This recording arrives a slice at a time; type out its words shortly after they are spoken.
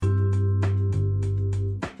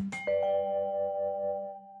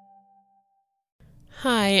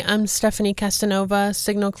Hi, I'm Stephanie Casanova,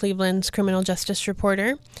 Signal Cleveland's criminal justice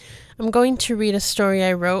reporter. I'm going to read a story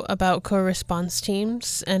I wrote about co-response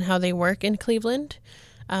teams and how they work in Cleveland,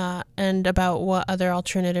 and about what other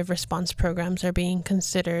alternative response programs are being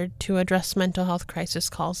considered to address mental health crisis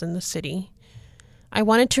calls in the city. I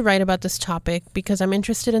wanted to write about this topic because I'm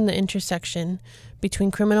interested in the intersection between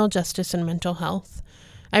criminal justice and mental health.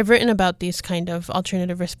 I've written about these kind of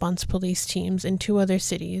alternative response police teams in two other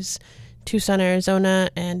cities, Tucson,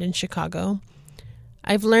 Arizona, and in Chicago.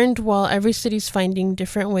 I've learned while every city's finding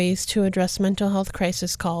different ways to address mental health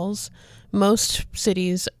crisis calls, most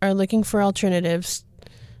cities are looking for alternatives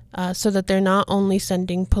so that they're not only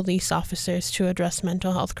sending police officers to address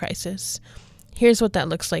mental health crisis. Here's what that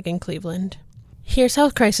looks like in Cleveland. Here's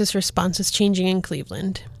how crisis response is changing in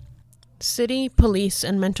Cleveland. City, police,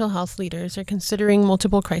 and mental health leaders are considering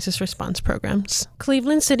multiple crisis response programs.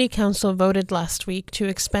 Cleveland City Council voted last week to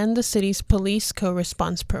expand the city's police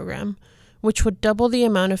co-response program, which would double the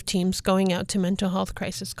amount of teams going out to mental health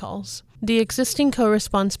crisis calls. The existing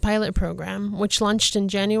co-response pilot program, which launched in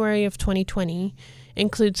January of 2020,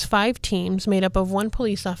 includes 5 teams made up of 1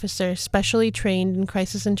 police officer specially trained in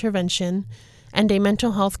crisis intervention and a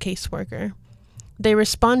mental health caseworker. They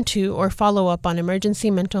respond to or follow up on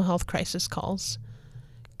emergency mental health crisis calls.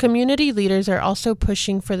 Community leaders are also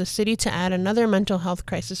pushing for the city to add another mental health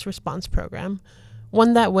crisis response program,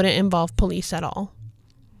 one that wouldn't involve police at all.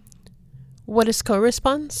 What is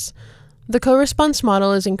co-response? The co-response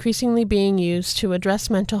model is increasingly being used to address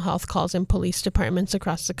mental health calls in police departments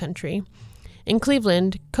across the country. In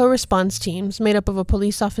Cleveland, co-response teams, made up of a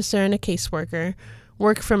police officer and a caseworker,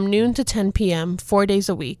 work from noon to 10 p.m. 4 days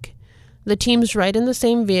a week. The teams ride in the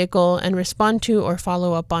same vehicle and respond to or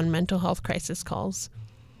follow up on mental health crisis calls.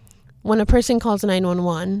 When a person calls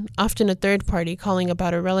 911, often a third party calling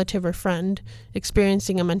about a relative or friend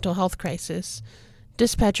experiencing a mental health crisis,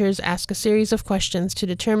 dispatchers ask a series of questions to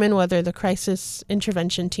determine whether the crisis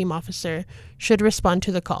intervention team officer should respond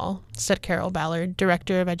to the call, said Carol Ballard,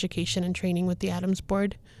 Director of Education and Training with the Adams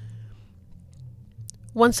Board.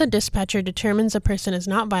 Once a dispatcher determines a person is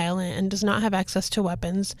not violent and does not have access to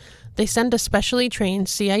weapons, they send a specially trained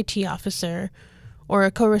CIT officer or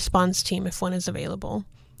a co-response team if one is available.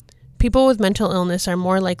 People with mental illness are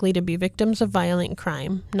more likely to be victims of violent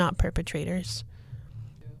crime, not perpetrators.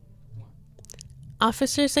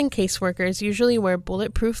 Officers and caseworkers usually wear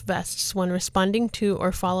bulletproof vests when responding to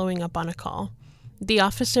or following up on a call. The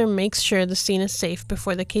officer makes sure the scene is safe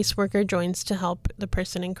before the caseworker joins to help the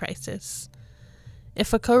person in crisis.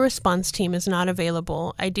 If a co-response team is not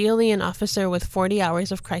available, ideally an officer with 40 hours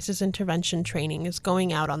of crisis intervention training is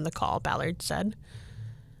going out on the call, Ballard said.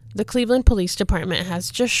 The Cleveland Police Department has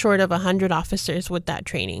just short of 100 officers with that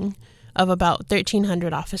training, of about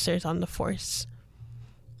 1,300 officers on the force.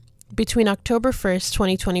 Between October 1st,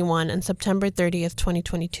 2021 and September 30th,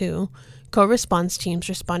 2022, co-response teams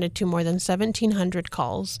responded to more than 1,700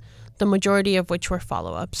 calls, the majority of which were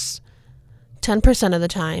follow-ups. 10% of the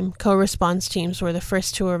time, co-response teams were the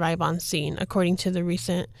first to arrive on scene, according to the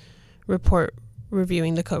recent report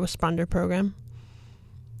reviewing the co-responder program.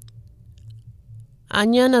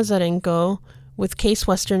 Anya Nazarenko, with Case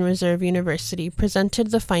Western Reserve University,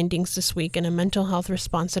 presented the findings this week in a Mental Health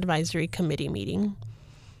Response Advisory Committee meeting.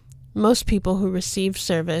 Most people who received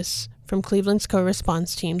service from Cleveland's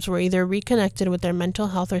co-response teams were either reconnected with their mental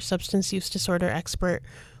health or substance use disorder expert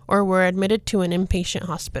or were admitted to an inpatient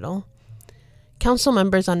hospital. Council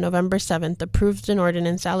members on November 7th approved an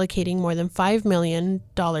ordinance allocating more than $5 million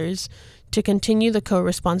to continue the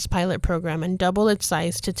co-response pilot program and double its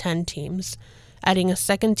size to 10 teams, adding a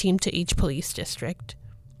second team to each police district.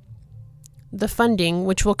 The funding,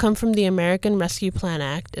 which will come from the American Rescue Plan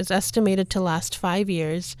Act, is estimated to last 5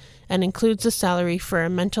 years and includes a salary for a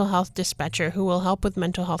mental health dispatcher who will help with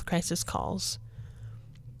mental health crisis calls.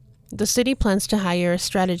 The city plans to hire a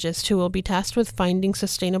strategist who will be tasked with finding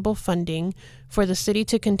sustainable funding for the city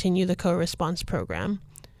to continue the co-response program.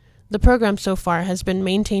 The program so far has been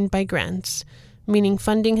maintained by grants, meaning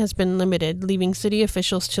funding has been limited, leaving city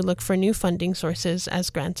officials to look for new funding sources as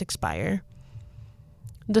grants expire.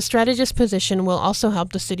 The strategist position will also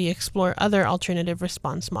help the city explore other alternative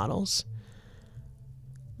response models.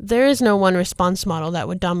 There is no one response model that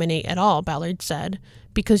would dominate at all, Ballard said,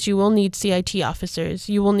 because you will need CIT officers,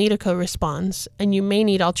 you will need a co-response, and you may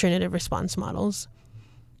need alternative response models.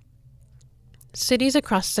 Cities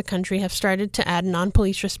across the country have started to add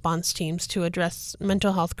non-police response teams to address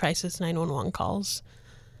mental health crisis 911 calls.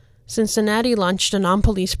 Cincinnati launched a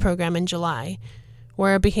non-police program in July,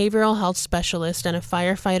 where a behavioral health specialist and a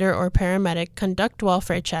firefighter or paramedic conduct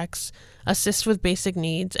welfare checks, assist with basic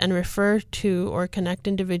needs, and refer to or connect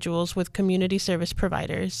individuals with community service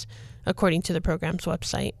providers, according to the program's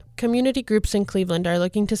website. Community groups in Cleveland are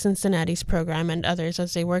looking to Cincinnati's program and others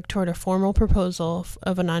as they work toward a formal proposal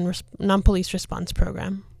of a non-police response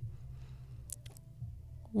program.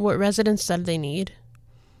 What residents said they need.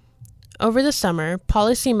 Over the summer,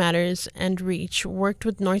 Policy Matters and REACH worked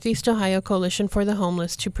with Northeast Ohio Coalition for the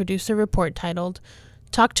Homeless to produce a report titled,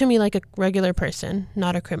 "Talk to Me Like a Regular Person,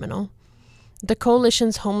 Not a Criminal." The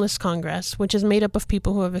coalition's Homeless Congress, which is made up of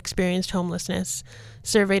people who have experienced homelessness,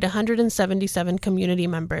 surveyed 177 community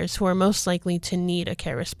members who are most likely to need a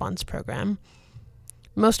care response program.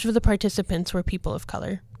 Most of the participants were people of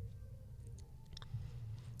color.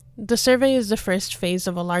 The survey is the first phase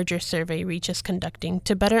of a larger survey REACH is conducting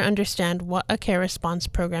to better understand what a care response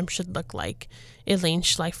program should look like, Elaine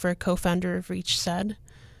Schleifer, co-founder of REACH, said.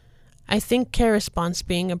 "I think care response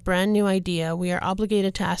being a brand new idea, we are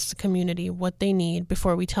obligated to ask the community what they need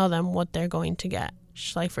before we tell them what they're going to get,"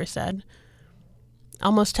 Schleifer said.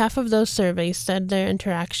 Almost half of those surveys said their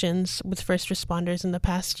interactions with first responders in the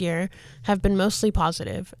past year have been mostly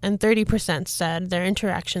positive, and 30% said their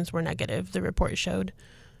interactions were negative, the report showed.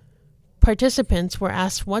 Participants were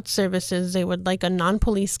asked what services they would like a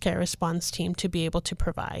non-police care response team to be able to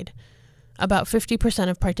provide. About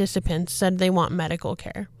 50% of participants said they want medical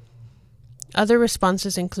care. Other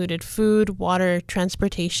responses included food, water,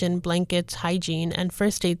 transportation, blankets, hygiene, and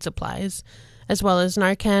first aid supplies, as well as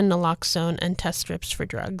Narcan, naloxone, and test strips for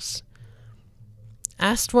drugs.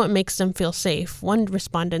 Asked what makes them feel safe, one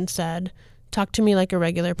respondent said, "Talk to me like a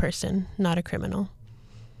regular person, not a criminal."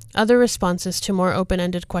 Other responses to more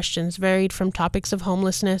open-ended questions varied from topics of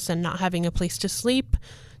homelessness and not having a place to sleep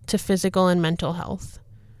to physical and mental health.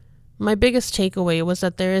 "My biggest takeaway was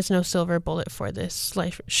that there is no silver bullet for this,"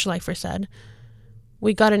 Schleifer said.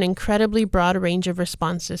 "We got an incredibly broad range of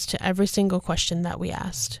responses to every single question that we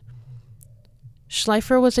asked."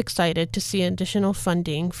 Schleifer was excited to see additional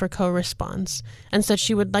funding for co-response and said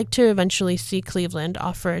she would like to eventually see Cleveland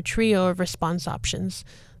offer a trio of response options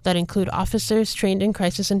that include officers trained in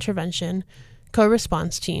crisis intervention,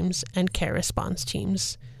 co-response teams, and care response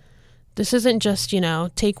teams. "This isn't just,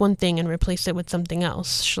 take one thing and replace it with something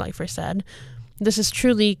else," Schleifer said. "This is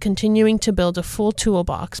truly continuing to build a full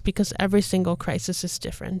toolbox because every single crisis is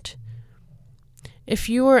different." If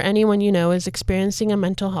you or anyone you know is experiencing a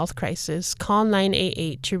mental health crisis, call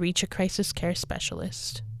 988 to reach a crisis care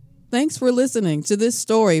specialist. Thanks for listening to this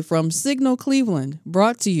story from Signal Cleveland,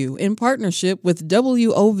 brought to you in partnership with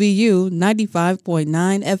WOVU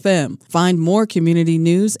 95.9 FM. Find more community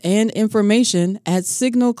news and information at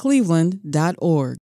signalcleveland.org.